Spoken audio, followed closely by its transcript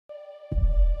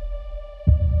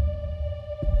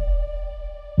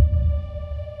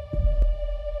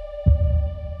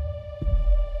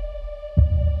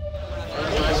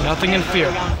Nothing in fear.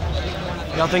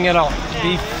 Nothing at all.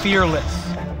 Be fearless.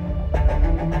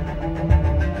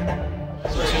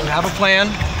 So you have a plan.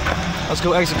 Let's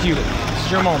go execute it. This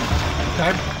is your moment,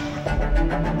 okay?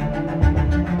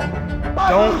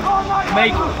 Don't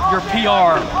make your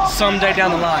PR someday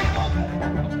down the line.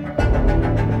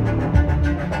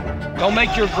 Don't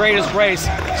make your greatest race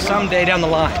someday down the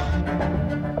line.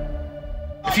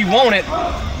 If you want it,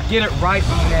 get it right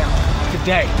now,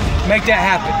 today. Make that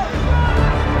happen.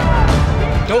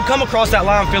 Don't come across that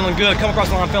line feeling good. Come across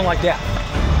the line feeling like that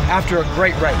after a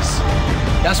great race.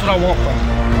 That's what I want from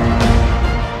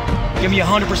you. Give me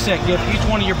 100%. Give each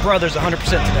one of your brothers 100%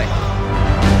 today.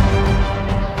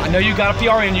 I know you got a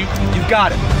PR in you. You've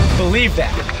got it. Believe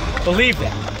that. Believe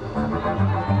that.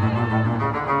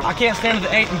 I can't stand at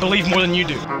the 8 and believe more than you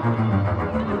do.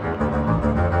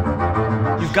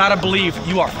 You've got to believe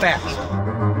you are fast.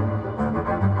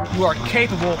 You are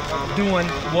capable of doing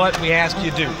what we ask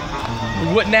you to do. We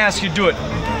wouldn't ask you to do it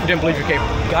if we didn't believe you're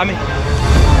capable. You got me?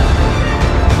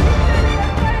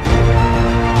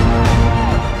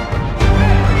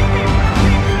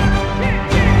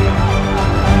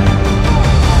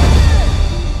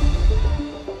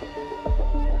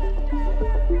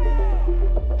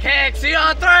 Kexi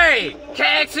on 3!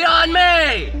 Kexi on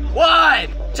me! 1,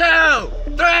 2,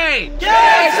 3! Get